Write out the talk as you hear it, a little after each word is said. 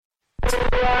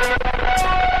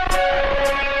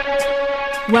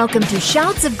Welcome to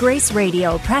Shouts of Grace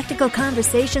Radio, practical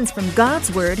conversations from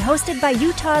God's Word, hosted by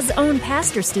Utah's own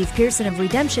Pastor Steve Pearson of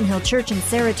Redemption Hill Church in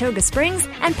Saratoga Springs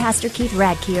and Pastor Keith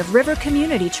Radke of River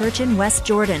Community Church in West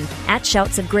Jordan. At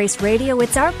Shouts of Grace Radio,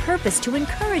 it's our purpose to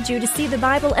encourage you to see the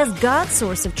Bible as God's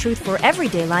source of truth for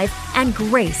everyday life and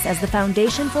grace as the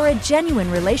foundation for a genuine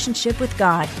relationship with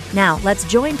God. Now, let's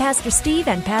join Pastor Steve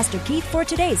and Pastor Keith for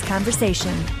today's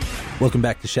conversation. Welcome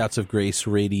back to Shouts of Grace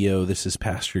Radio. This is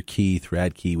Pastor Keith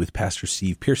Radke with Pastor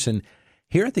Steve Pearson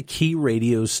here at the Key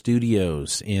Radio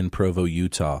Studios in Provo,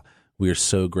 Utah. We are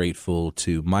so grateful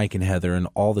to Mike and Heather and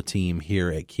all the team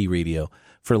here at Key Radio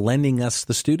for lending us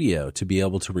the studio to be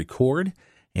able to record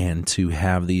and to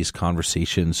have these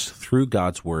conversations through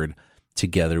God's Word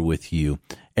together with you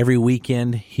every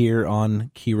weekend here on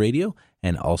Key Radio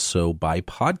and also by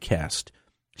podcast.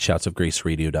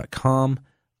 ShoutsofGraceRadio.com,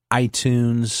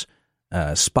 iTunes,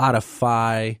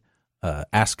 Spotify,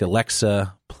 ask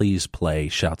Alexa, please play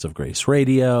Shouts of Grace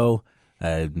Radio.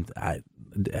 I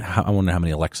wonder how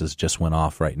many Alexas just went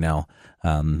off right now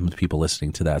with people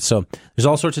listening to that. So there's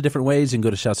all sorts of different ways. You can go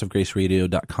to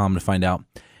shoutsofgraceradio.com to find out.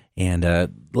 And the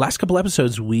last couple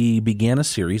episodes, we began a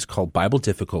series called Bible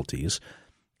Difficulties,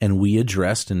 and we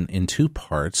addressed in two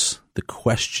parts the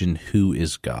question, who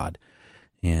is God?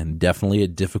 And definitely a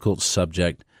difficult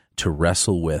subject to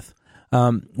wrestle with.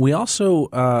 We also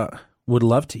would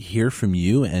love to hear from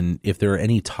you, and if there are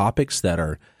any topics that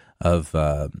are of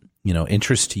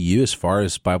interest to you as far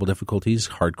as Bible difficulties,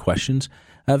 hard questions,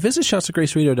 visit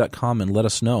shoutsofgraceradio.com and let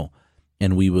us know,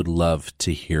 and we would love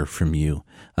to hear from you.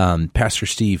 Pastor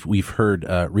Steve, we've heard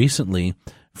recently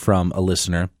from a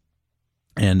listener,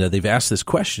 and they've asked this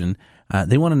question.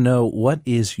 They want to know, what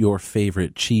is your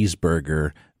favorite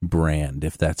cheeseburger brand,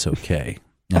 if that's okay?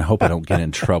 I hope I don't get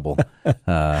in trouble.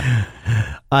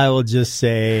 I will just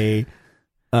say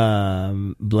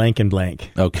blank and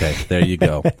blank. Okay, there you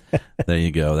go. There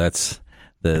you go. That's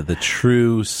the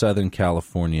true Southern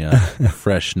California,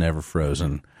 fresh, never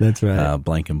frozen. That's right.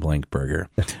 Blank and blank burger.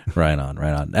 Right on,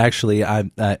 right on. Actually, I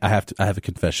have a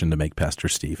confession to make, Pastor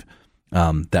Steve.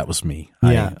 That was me.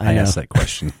 Yeah, I asked that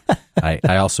question.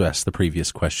 I also asked the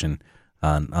previous question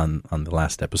on the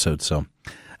last episode. So.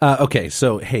 Okay,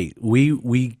 so hey,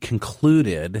 we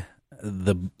concluded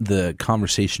the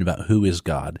conversation about who is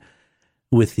God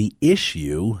with the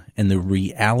issue and the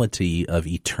reality of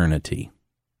eternity,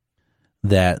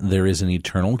 that there is an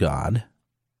eternal God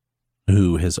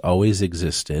who has always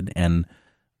existed and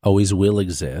always will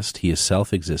exist. He is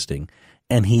self-existing,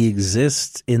 and he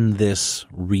exists in this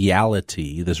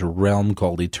reality, this realm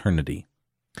called eternity.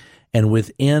 And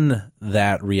within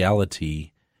that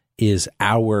reality is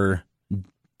our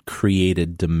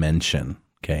created dimension.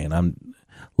 Okay, and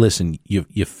listen,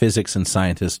 you physics and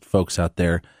scientist folks out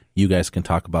there, you guys can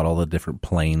talk about all the different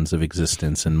planes of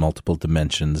existence and multiple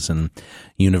dimensions and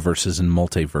universes and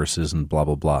multiverses and blah,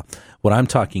 blah, blah. What I'm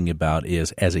talking about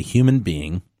is, as a human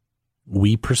being,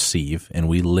 we perceive and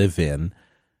we live in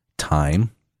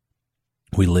time,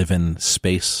 we live in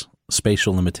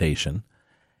spatial limitation,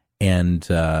 and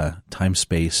time,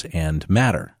 space, and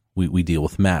matter. We deal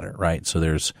with matter, right? So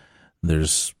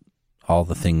there's all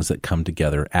the things that come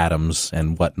together, atoms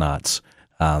and whatnots.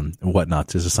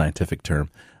 Whatnots is a scientific term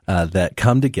that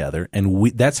come together,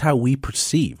 and that's how we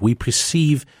perceive. We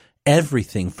perceive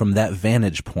everything from that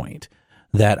vantage point,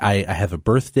 that I have a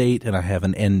birth date and I have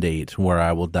an end date where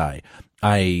I will die.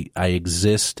 I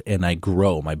exist and I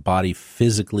grow. My body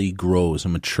physically grows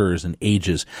and matures and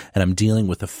ages, and I'm dealing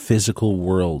with a physical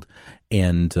world.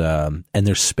 And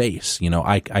there's space.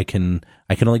 I can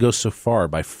only go so far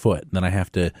by foot. Then I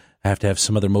have to have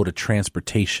some other mode of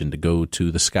transportation to go to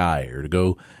the sky or to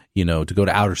go to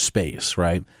outer space,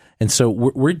 right? And so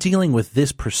we're dealing with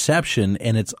this perception,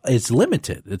 and it's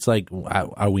limited. It's like,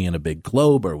 are we in a big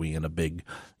globe? Are we in a big,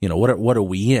 what are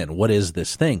we in? What is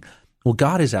this thing? Well,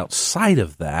 God is outside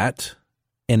of that,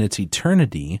 and it's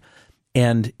eternity.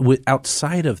 And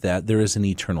outside of that, there is an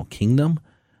eternal kingdom.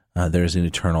 There's an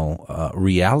eternal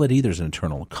reality. There's an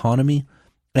eternal economy.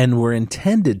 And we're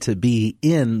intended to be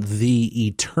in the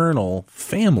eternal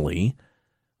family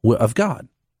of God.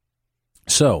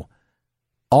 So,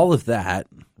 all of that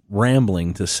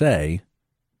rambling to say,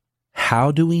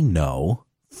 how do we know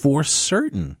for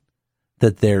certain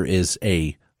that there is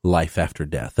a life after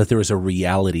death, that there is a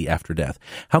reality after death?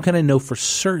 How can I know for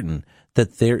certain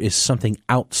that there is something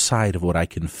outside of what I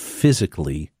can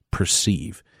physically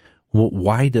perceive? Well,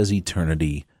 why does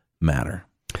eternity matter?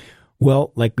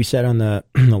 Well, like we said on the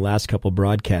last couple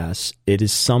broadcasts, it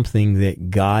is something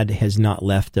that God has not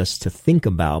left us to think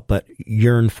about, but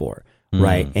yearn for,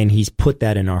 right? And He's put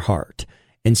that in our heart.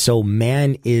 And so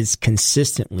man is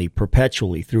consistently,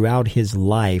 perpetually, throughout his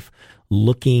life,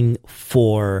 looking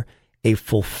for a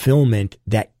fulfillment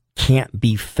that can't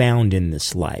be found in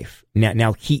this life.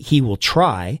 Now he will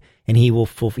try, and he will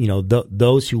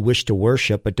those who wish to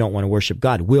worship but don't want to worship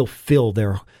God will fill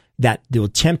they'll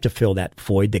attempt to fill that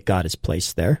void that God has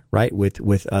placed there, right,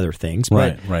 with other things.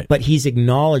 Right. But he's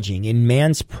acknowledging in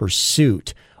man's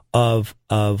pursuit of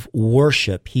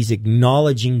worship, he's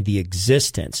acknowledging the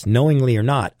existence, knowingly or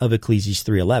not, of Ecclesiastes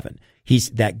 3:11.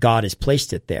 That God has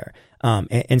placed it there,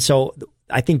 and so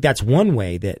I think that's one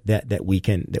way that we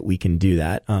can do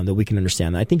that, that we can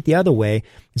understand that. I think the other way,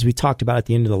 as we talked about at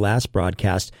the end of the last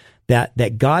broadcast,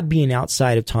 that God being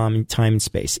outside of time and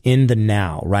space, in the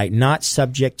now, right? Not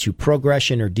subject to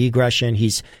progression or degression.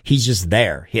 He's just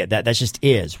there. That just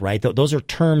is, right? Those are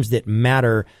terms that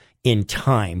matter in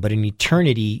time, but in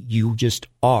eternity, you just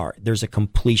are. There's a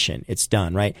completion. It's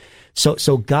done, right?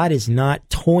 So God is not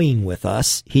toying with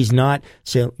us. He's not,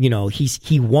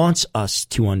 he wants us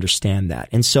to understand that.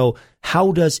 And so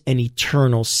how does an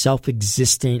eternal,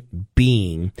 self-existent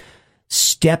being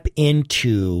step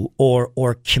into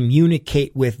or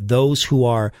communicate with those who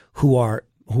are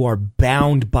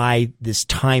bound by this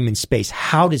time and space?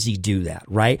 How does he do that,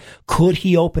 right? Could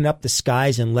he open up the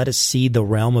skies and let us see the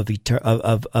realm of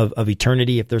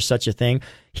eternity, if there's such a thing?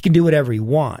 He can do whatever he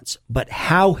wants, but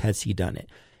how has he done it?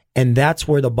 And that's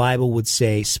where the Bible would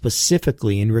say,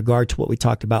 specifically in regard to what we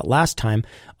talked about last time,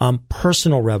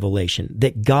 personal revelation,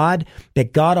 that God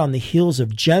on the heels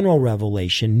of general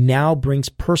revelation now brings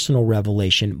personal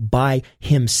revelation by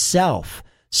himself,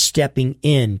 stepping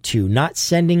into, not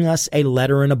sending us a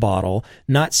letter in a bottle,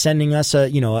 not sending us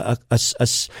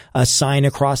a sign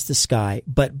across the sky,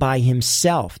 but by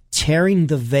himself tearing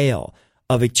the veil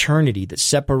of eternity that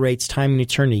separates time and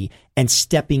eternity and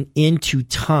stepping into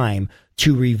time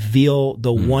to reveal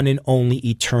the one and only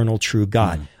eternal true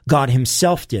God. God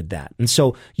himself did that. And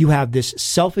so you have this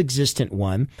self-existent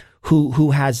one who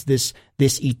has this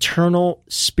eternal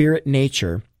spirit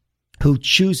nature, who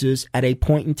chooses at a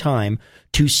point in time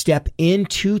to step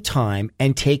into time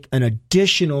and take an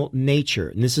additional nature.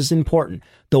 And this is important.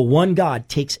 The one God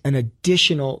takes an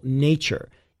additional nature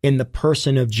in the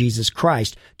person of Jesus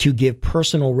Christ to give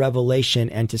personal revelation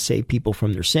and to save people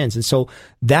from their sins. And so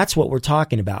that's what we're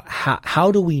talking about.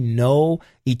 How do we know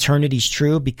eternity's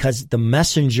true? Because the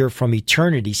messenger from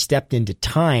eternity stepped into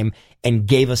time and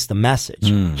gave us the message.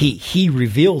 He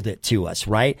revealed it to us,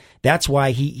 right? That's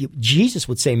why Jesus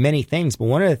would say many things, but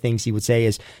one of the things he would say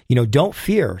is, don't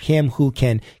fear him who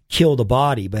can kill the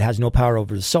body but has no power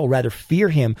over the soul. Rather, fear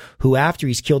him who, after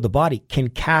he's killed the body, can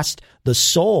cast the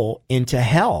soul into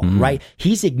hell, right?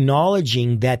 He's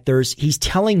acknowledging that he's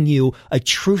telling you a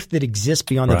truth that exists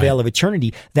beyond the veil of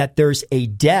eternity, that there's a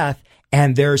death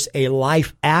and there's a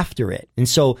life after it. And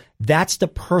so that's the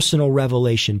personal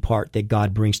revelation part that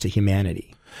God brings to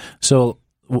humanity. So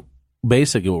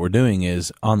basically what we're doing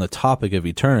is, on the topic of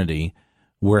eternity,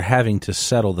 we're having to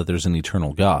settle that there's an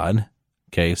eternal God.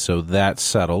 Okay, so that's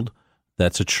settled.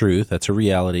 That's a truth. That's a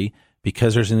reality.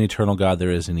 Because there's an eternal God,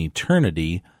 there is an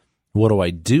eternity. What do I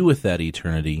do with that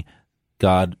eternity?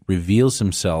 God reveals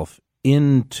himself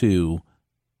into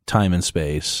time and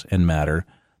space and matter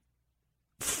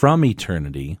from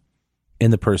eternity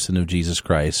in the person of Jesus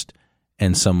Christ,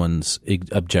 and someone's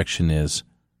objection is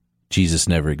Jesus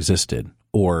never existed,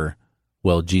 or,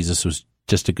 well, Jesus was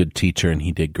just a good teacher and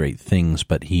he did great things,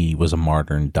 but he was a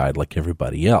martyr and died like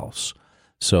everybody else.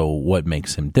 So what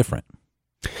makes him different?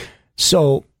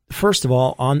 So first of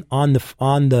all, on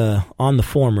the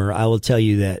former, I will tell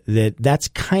you that's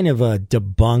kind of a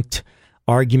debunked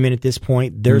argument at this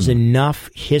point. There's enough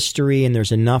history and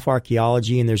there's enough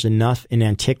archaeology and there's enough in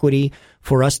antiquity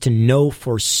for us to know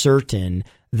for certain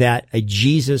that a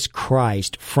Jesus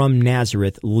Christ from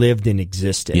Nazareth lived and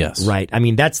existed. Yes. Right. I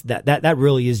mean, that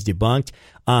really is debunked.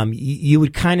 You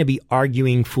would kind of be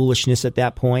arguing foolishness at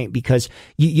that point, because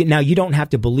now you don't have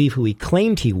to believe who he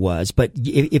claimed he was, but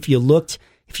if you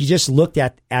just looked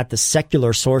at the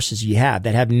secular sources you have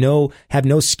that have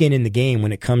no skin in the game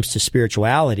when it comes to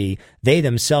spirituality, they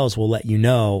themselves will let you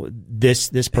know this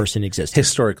person exists.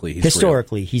 Historically,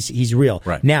 he's real.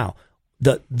 Right. Now,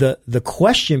 the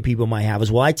question people might have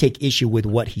is, well, I take issue with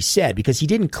what he said, because he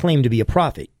didn't claim to be a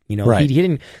prophet. Right. He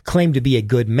didn't claim to be a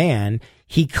good man.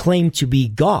 He claimed to be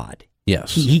God.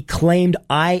 Yes. He claimed,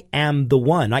 I am the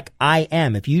one, like I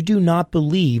am. If you do not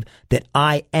believe that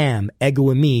I am, ego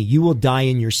eimi, you will die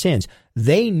in your sins.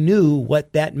 They knew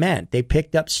what that meant. They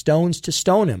picked up stones to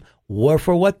stone him.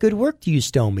 For what good work do you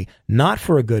stone me? Not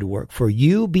for a good work. For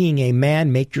you, being a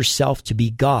man, make yourself to be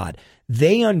God.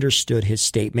 they understood his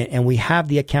statement, and we have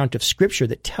the account of Scripture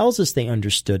that tells us they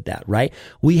understood that, right?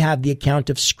 We have the account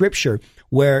of Scripture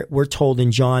where we're told in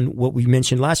John, what we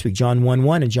mentioned last week, John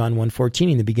 1:1 and John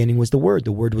 1:14, in the beginning was the Word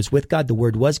was with God, the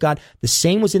Word was God. The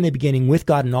same was in the beginning with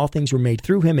God, and all things were made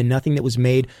through him, and nothing that was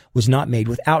made was not made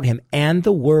without him. And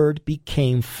the Word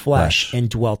became flesh and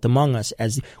dwelt among us,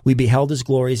 as we beheld his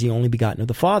glory as the only begotten of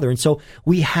the Father. And so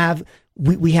we have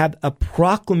a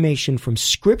proclamation from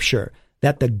Scripture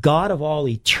that the God of all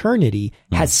eternity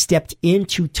has stepped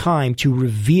into time to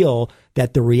reveal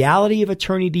that the reality of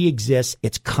eternity exists.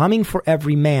 It's coming for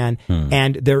every man,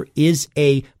 and there is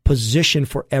a position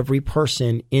for every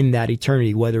person in that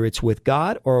eternity, whether it's with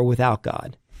God or without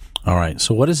God. All right.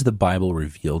 So what does the Bible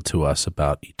reveal to us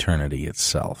about eternity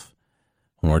itself?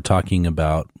 When we're talking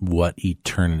about what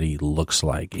eternity looks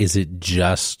like, is it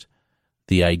just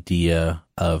the idea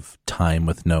of time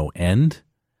with no end?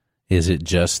 Is it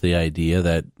just the idea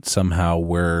that somehow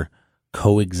we're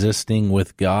coexisting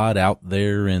with God out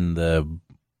there in the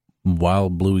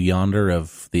wild blue yonder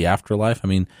of the afterlife? I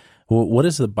mean, what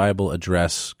does the Bible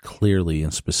address clearly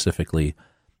and specifically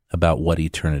about what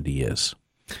eternity is?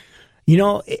 You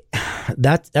know,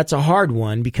 that's a hard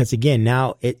one, because again,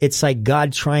 now it's like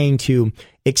God trying to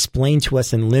explain to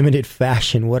us in limited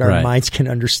fashion what our minds can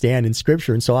understand in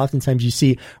Scripture. And so oftentimes you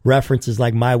see references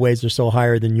like, my ways are so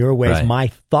higher than your ways. My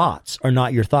thoughts are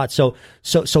not your thoughts.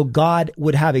 So God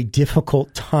would have a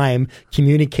difficult time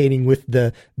communicating with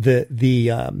the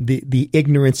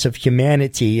ignorance of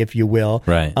humanity, if you will,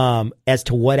 as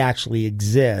to what actually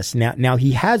exists. Now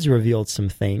he has revealed some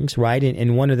things, right?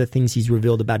 And one of the things he's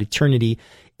revealed about eternity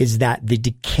is that the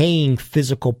decaying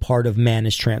physical part of man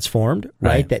is transformed,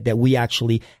 right? That we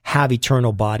actually have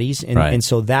eternal bodies, and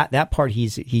so that part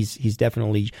he's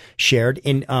definitely shared.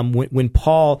 And when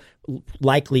Paul,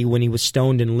 likely when he was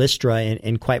stoned in Lystra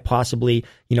and quite possibly,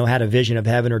 had a vision of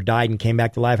heaven or died and came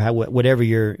back to life, whatever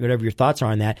your thoughts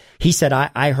are on that, he said,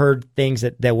 I heard things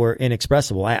that were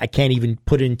inexpressible. I can't even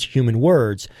put it into human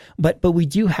words, but we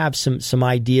do have some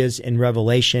ideas in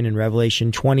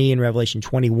Revelation 20 and Revelation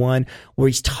 21, where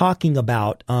he's talking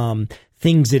about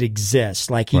things that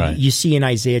exist. Like you see in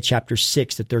Isaiah chapter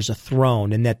 6 that there's a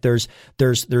throne, and that there's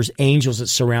angels that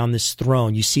surround this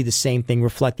throne. You see the same thing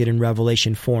reflected in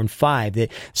Revelation 4 and 5.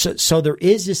 So there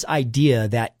is this idea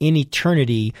that in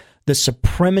eternity, the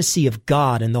supremacy of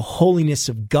God and the holiness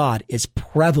of God is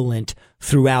prevalent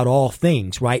throughout all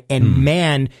things, right? And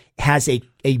man has a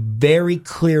very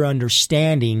clear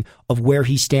understanding of where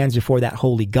he stands before that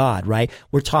holy God, right?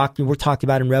 We're talked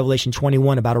about in Revelation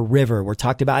 21 about a river. We're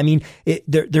talked about,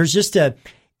 there's just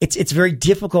it's very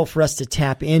difficult for us to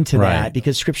tap into that,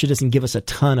 because Scripture doesn't give us a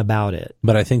ton about it.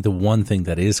 But I think the one thing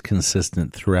that is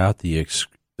consistent throughout the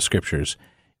Scriptures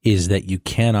is that you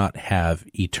cannot have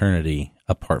eternity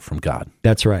apart from God.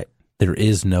 That's right. There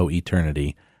is no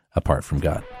eternity apart from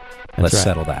God. Let's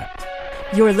settle that.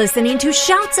 You're listening to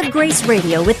Shouts of Grace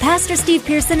Radio with Pastor Steve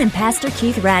Pearson and Pastor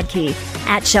Keith Radke.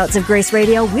 At Shouts of Grace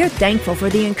Radio, we're thankful for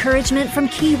the encouragement from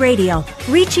Key Radio,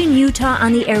 reaching Utah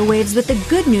on the airwaves with the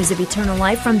good news of eternal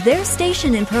life from their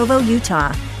station in Provo,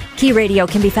 Utah. Key Radio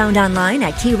can be found online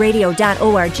at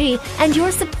keyradio.org, and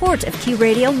your support of Key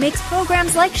Radio makes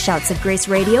programs like Shouts of Grace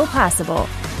Radio possible.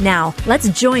 Now, let's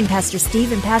join Pastor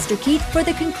Steve and Pastor Keith for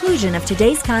the conclusion of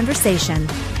today's conversation.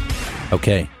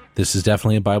 Okay. This is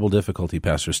definitely a Bible difficulty,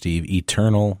 Pastor Steve.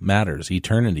 Eternal matters.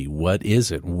 Eternity. What is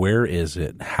it? Where is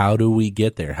it? How do we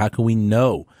get there? How can we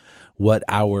know what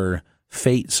our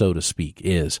fate, so to speak,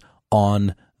 is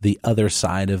on the other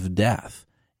side of death?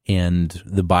 And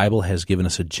the Bible has given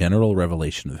us a general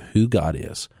revelation of who God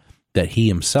is, that He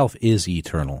Himself is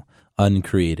eternal,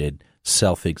 uncreated,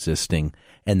 self-existing,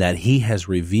 and that He has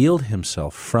revealed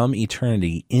Himself from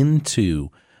eternity into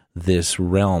this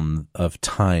realm of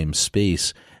time,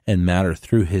 space, and matter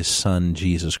through His Son,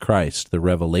 Jesus Christ. The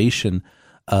revelation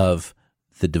of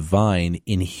the divine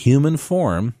in human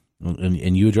form,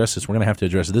 and you address this, we're going to have to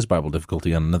address this Bible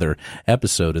difficulty on another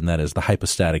episode, and that is the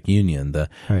hypostatic union, the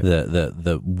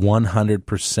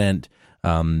 100%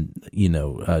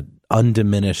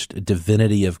 undiminished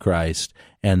divinity of Christ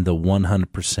and the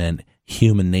 100%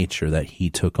 human nature that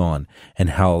He took on, and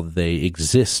how they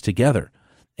exist together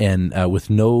and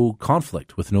with no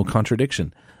conflict, with no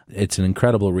contradiction. It's an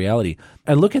incredible reality.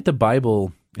 I look at the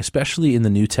Bible, especially in the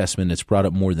New Testament, it's brought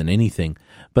up more than anything,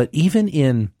 but even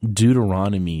in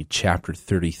Deuteronomy chapter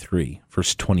 33,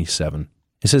 verse 27,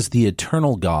 it says, "The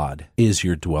eternal God is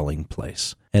your dwelling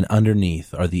place, and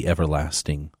underneath are the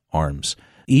everlasting arms."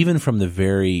 Even from the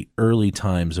very early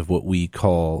times of what we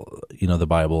call, the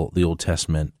Bible, the Old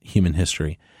Testament, human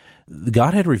history,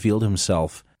 God had revealed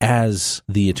Himself as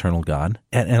the eternal God.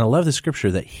 And I love the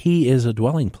scripture that he is a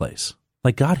dwelling place,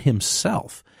 like God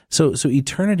himself. So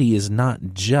eternity is not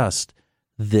just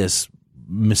this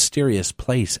mysterious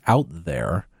place out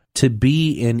there. To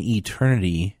be in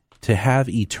eternity, to have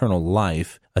eternal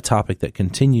life, a topic that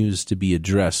continues to be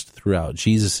addressed throughout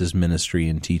Jesus' ministry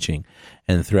and teaching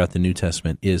and throughout the New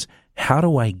Testament, is how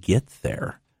do I get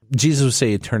there? Jesus would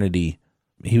say eternity,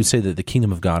 he would say that the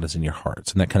kingdom of God is in your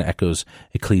hearts, and that kind of echoes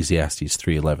Ecclesiastes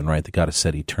 3:11, right? That God has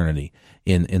set eternity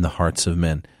in the hearts of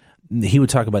men. He would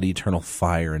talk about eternal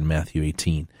fire in Matthew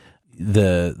 18.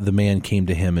 The man came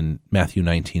to him in Matthew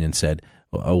 19 and said,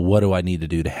 what do I need to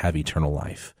do to have eternal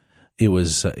life? It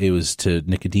was to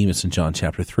Nicodemus in John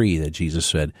chapter 3 that Jesus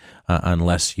said,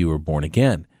 unless you are born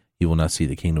again, you will not see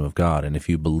the kingdom of God. And if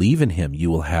you believe in him, you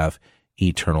will have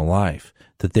eternal life.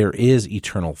 That there is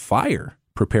eternal fire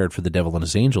prepared for the devil and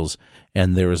his angels,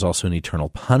 and there is also an eternal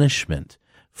punishment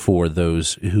for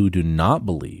those who do not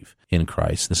believe in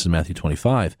Christ. This is Matthew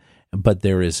 25. But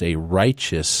there is a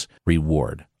righteous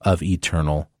reward of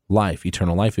eternal life,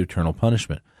 eternal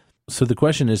punishment. So the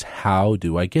question is, how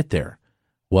do I get there?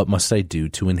 What must I do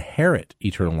to inherit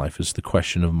eternal life is the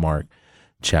question of Mark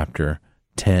chapter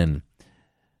 10.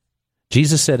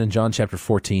 Jesus said in John chapter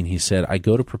 14, he said, I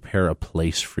go to prepare a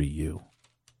place for you.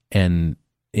 And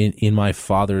in my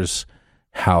Father's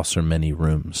house are many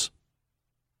rooms.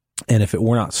 And if it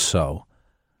were not so,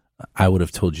 I would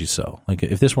have told you so. Like,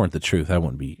 if this weren't the truth, I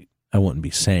wouldn't be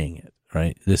saying it,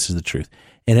 right? This is the truth.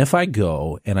 And if I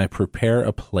go and I prepare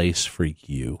a place for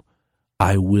you,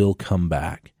 I will come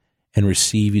back and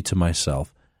receive you to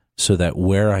myself, so that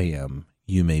where I am,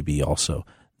 you may be also.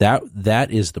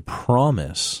 That is the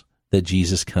promise that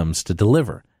Jesus comes to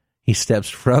deliver. He steps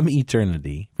from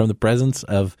eternity, from the presence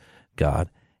of God,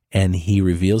 and he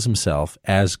reveals himself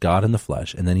as God in the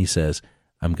flesh. And then he says,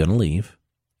 I'm going to leave.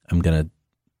 I'm going to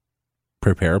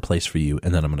prepare a place for you,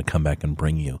 and then I'm going to come back and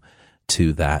bring you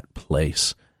to that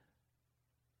place.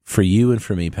 For you and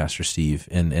for me, Pastor Steve,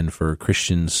 and for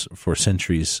Christians for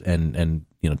centuries and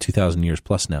 2,000 years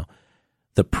plus now,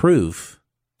 the proof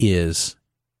is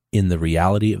in the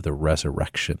reality of the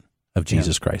resurrection of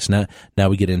Jesus Christ. Now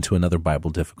we get into another Bible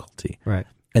difficulty. Right.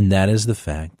 And that is the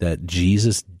fact that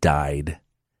Jesus died,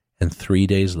 and 3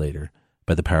 days later,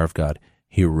 by the power of God,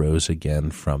 he rose again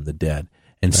from the dead.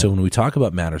 And so when we talk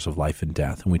about matters of life and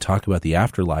death, and we talk about the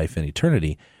afterlife and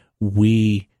eternity,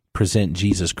 we present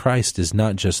Jesus Christ as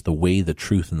not just the way, the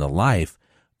truth, and the life,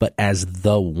 but as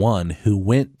the one who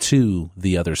went to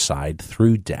the other side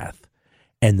through death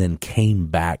and then came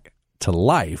back to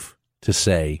life to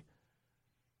say,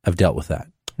 I've dealt with that.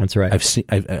 That's right.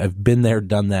 I've been there,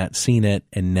 done that, seen it,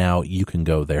 and now you can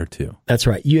go there too. That's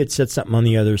right. You had said something on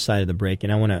the other side of the break,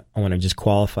 and I want to just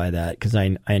qualify that, because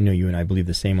I know you and I believe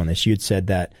the same on this. You had said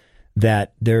that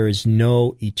there is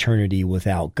no eternity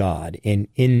without God, and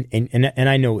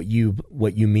I know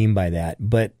what you mean by that.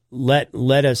 But let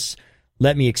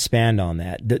me expand on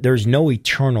that. There's no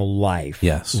eternal life,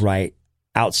 right,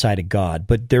 outside of God,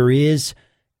 but there is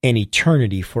an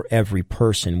eternity for every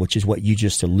person, which is what you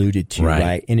just alluded to,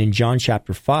 right? And in John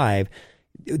chapter 5,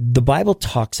 the Bible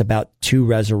talks about two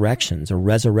resurrections, a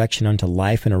resurrection unto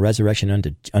life and a resurrection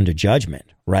unto judgment,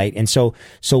 right? And so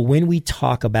when we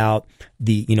talk about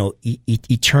the,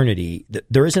 eternity,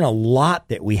 there isn't a lot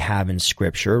that we have in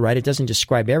Scripture, right? It doesn't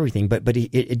describe everything, but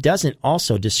it doesn't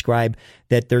also describe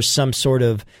that there's some sort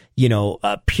of,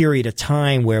 a period of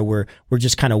time where we're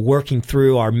just kind of working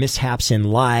through our mishaps in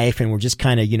life, and we're just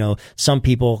kind of, some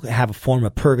people have a form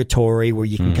of purgatory where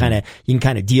you can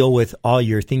kind of deal with all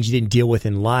your things you didn't deal with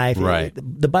in life. Right.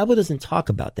 The Bible doesn't talk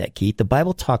about that, Keith. The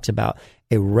Bible talks about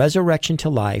a resurrection to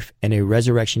life and a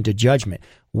resurrection to judgment.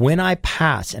 When I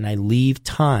pass and I leave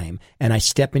time and I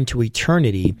step into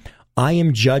eternity, I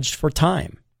am judged for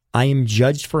time. I am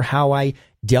judged for how I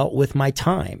dealt with my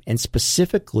time, and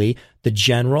specifically the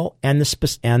general and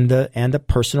the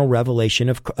personal revelation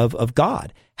of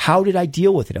God. How did I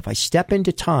deal with it? If I step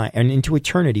into time and into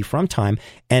eternity from time,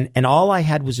 and all I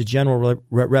had was a general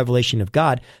revelation of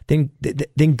God, then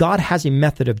God has a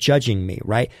method of judging me,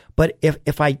 right? But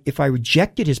if I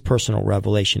rejected His personal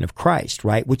revelation of Christ,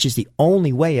 right, which is the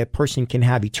only way a person can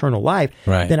have eternal life,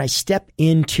 right, then I step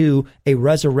into a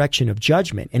resurrection of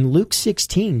judgment. And Luke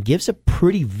 16 gives a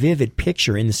pretty vivid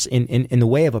picture in the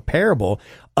way of a parable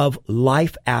of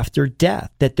life after death,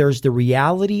 that there's the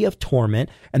reality of torment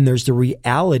and there's the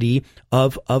reality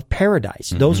of paradise.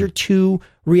 Mm-hmm. Those are two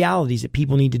realities that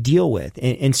people need to deal with.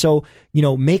 And so,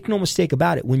 make no mistake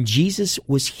about it. When Jesus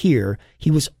was here,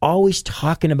 he was always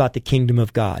talking about the kingdom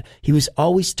of God. He was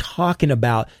always talking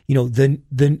about,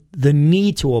 the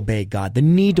need to obey God, the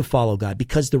need to follow God,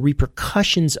 because the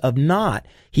repercussions of not,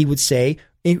 he would say,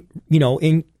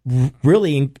 entail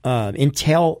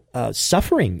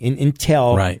suffering,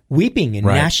 entail weeping and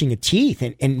gnashing of teeth.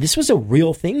 And this was a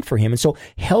real thing for him. And so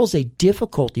hell's a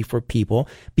difficulty for people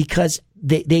because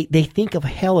they think of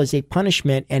hell as a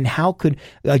punishment, and how could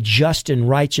a just and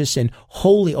righteous and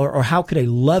holy, or how could a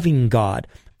loving God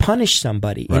punish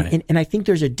somebody? Right. And I think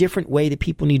there's a different way that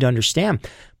people need to understand.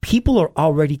 People are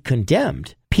already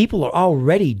condemned. People are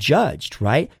already judged,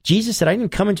 right? Jesus said, I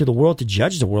didn't come into the world to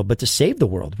judge the world, but to save the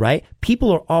world, right?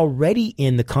 People are already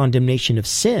in the condemnation of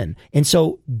sin. And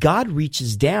so God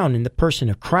reaches down in the person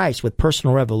of Christ with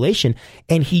personal revelation,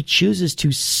 and he chooses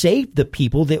to save the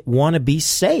people that want to be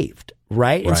saved,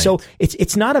 right? And so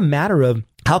it's not a matter of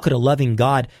how could a loving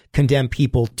God condemn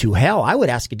people to hell? I would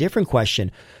ask a different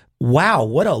question. Wow,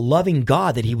 what a loving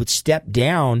God that he would step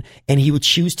down and he would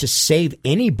choose to save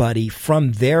anybody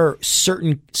from their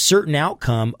certain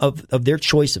outcome of their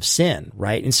choice of sin,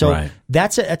 right? And so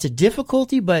that's a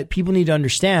difficulty, but people need to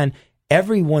understand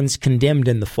everyone's condemned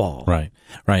in the fall.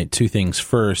 Right. Two things.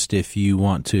 First, if you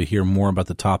want to hear more about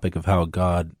the topic of how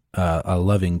a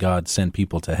loving God sent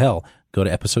people to hell, go to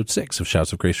episode 6 of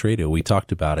Shouts of Grace Radio. We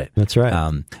talked about it. That's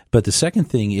right. But the second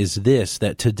thing is this,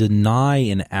 that to deny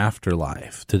an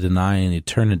afterlife, to deny an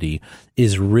eternity,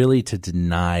 is really to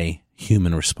deny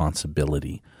human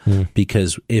responsibility.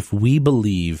 Because if we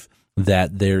believe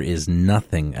that there is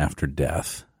nothing after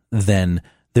death, then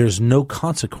there's no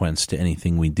consequence to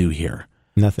anything we do here.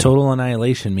 Nothing. Total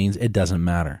annihilation means it doesn't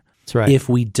matter. That's right. If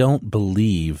we don't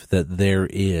believe that there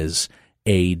is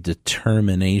a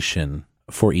determination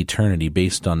for eternity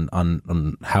based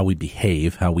on how we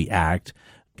behave, how we act,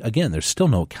 again, there's still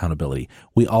no accountability.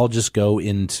 We all just go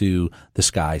into the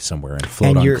sky somewhere and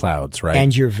float on clouds, right?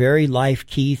 And your very life,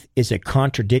 Keith, is a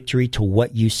contradictory to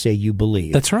what you say you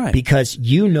believe. That's right. Because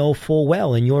you know full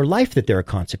well in your life that there are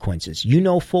consequences. You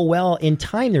know full well in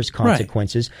time there's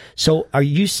consequences. Right. So are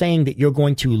you saying that you're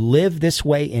going to live this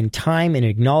way in time in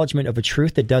acknowledgement of a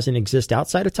truth that doesn't exist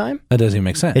outside of time? That doesn't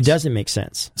make sense. It doesn't make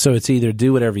sense. So it's either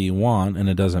do whatever you want and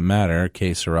it doesn't matter,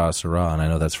 que sera, sera, and I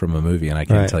know that's from a movie and I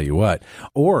can't tell you what,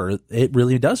 or it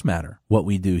really does matter what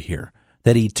we do here,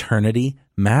 that eternity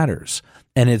matters.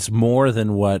 And it's more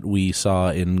than what we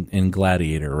saw in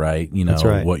Gladiator, right?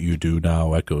 What you do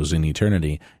now echoes in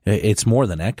eternity. It's more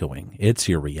than echoing. It's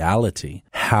your reality.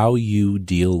 How you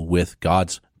deal with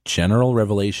God's general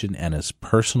revelation and his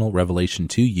personal revelation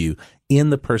to you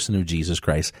in the person of Jesus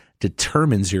Christ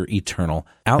determines your eternal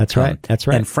outcome. That's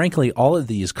right. And frankly, all of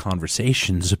these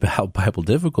conversations about Bible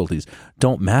difficulties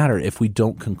don't matter if we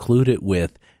don't conclude it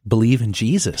with believe in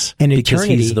Jesus, and because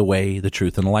eternity, he's the way, the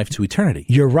truth, and the life to eternity.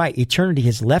 You're right. Eternity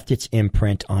has left its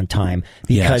imprint on time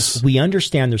because we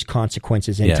understand there's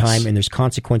consequences in time and there's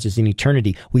consequences in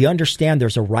eternity. We understand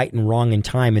there's a right and wrong in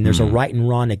time and there's a right and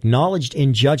wrong acknowledged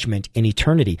in judgment in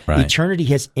eternity. Right. Eternity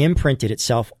has imprinted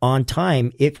itself on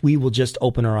time if we will just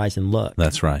open our eyes and look.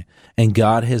 That's right. And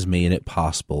God has made it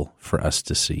possible for us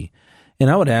to see.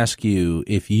 And I would ask you,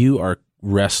 if you are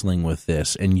wrestling with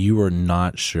this and you are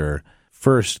not sure,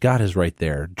 first, God is right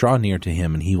there. Draw near to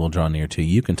him and he will draw near to you.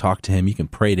 You can talk to him, you can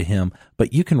pray to him,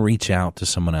 but you can reach out to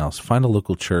someone else. Find a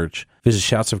local church. Visit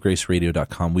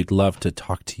shoutsofgraceradio.com. We'd love to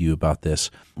talk to you about this.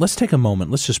 Let's take a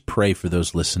moment. Let's just pray for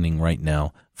those listening right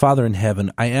now. Father in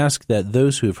heaven, I ask that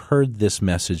those who have heard this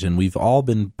message, and we've all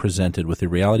been presented with the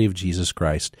reality of Jesus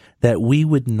Christ, that we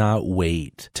would not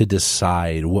wait to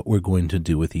decide what we're going to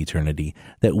do with eternity,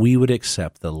 that we would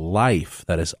accept the life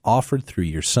that is offered through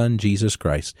your Son, Jesus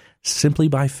Christ, simply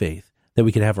by faith, that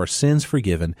we could have our sins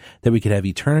forgiven, that we could have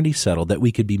eternity settled, that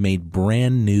we could be made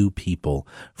brand new people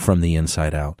from the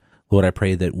inside out. Lord, I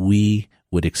pray that we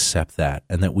would accept that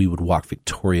and that we would walk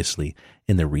victoriously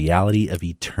in the reality of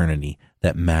eternity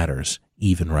that matters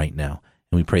even right now.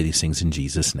 And we pray these things in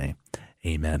Jesus' name.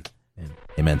 Amen.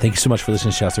 Amen. Thank you so much for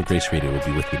listening to Shouts of Grace Radio. We'll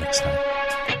be with you next time.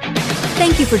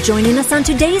 Thank you for joining us on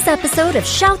today's episode of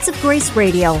Shouts of Grace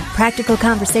Radio, practical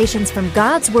conversations from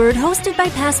God's Word, hosted by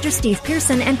Pastor Steve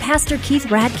Pearson and Pastor Keith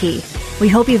Radke. We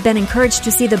hope you've been encouraged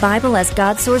to see the Bible as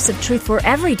God's source of truth for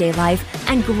everyday life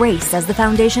and grace as the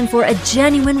foundation for a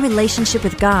genuine relationship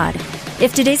with God.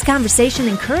 If today's conversation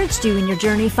encouraged you in your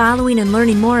journey following and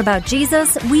learning more about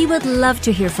Jesus, we would love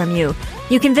to hear from you.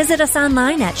 You can visit us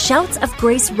online at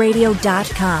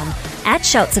shoutsofgraceradio.com. At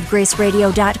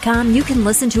shoutsofgraceradio.com, you can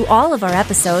listen to all of our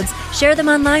episodes, share them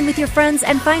online with your friends,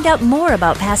 and find out more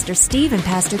about Pastor Steve and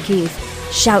Pastor Keith.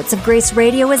 Shouts of Grace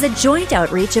Radio is a joint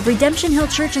outreach of Redemption Hill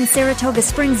Church in Saratoga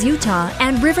Springs, Utah,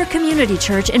 and River Community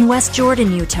Church in West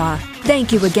Jordan, Utah.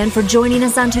 Thank you again for joining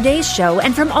us on today's show,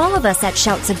 and from all of us at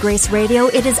Shouts of Grace Radio,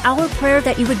 it is our prayer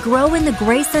that you would grow in the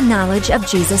grace and knowledge of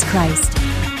Jesus Christ.